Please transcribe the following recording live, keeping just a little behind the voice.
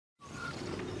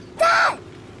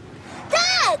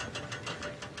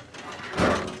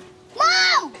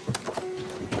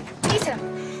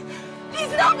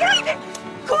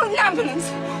ambulance!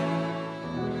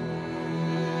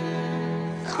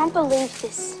 Can't believe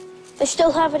this. They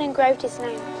still haven't engraved his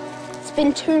name. It's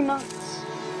been 2 months.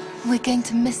 We're going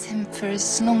to miss him for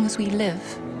as long as we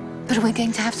live. But we're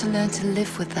going to have to learn to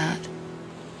live with that.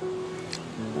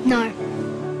 No.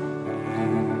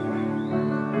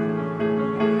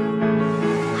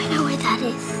 I know where Dad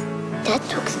is. Dad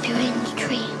took Spirit in the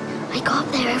tree. I go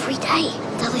up there every day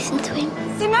to listen to him.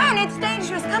 Simone, it's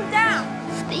dangerous. Come down.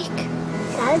 Speak.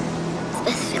 Dad, it's the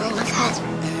best feeling I've had.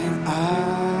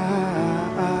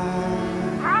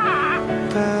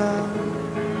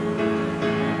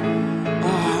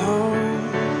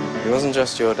 He wasn't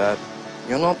just your dad.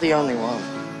 You're not the only one.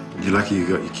 You're lucky you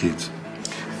got your kids.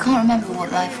 I can't remember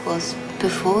what life was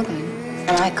before them,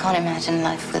 and I can't imagine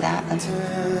life without them.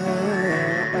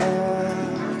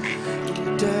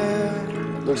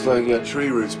 Looks like you got tree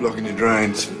roots blocking your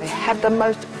drains. They have the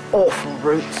most awful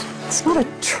roots. It's not a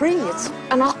tree, it's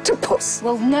an octopus.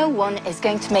 Well, no one is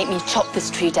going to make me chop this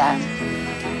tree down.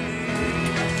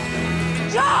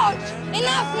 George!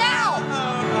 Enough now!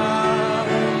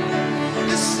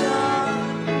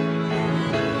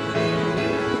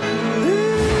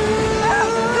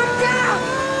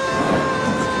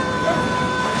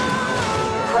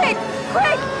 Quick!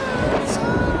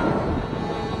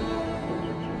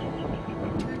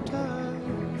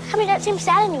 How come you don't seem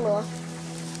sad anymore?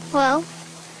 Well,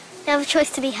 you have a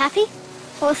choice to be happy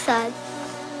or sad.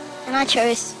 And I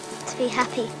chose to be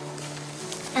happy.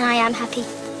 And I am happy.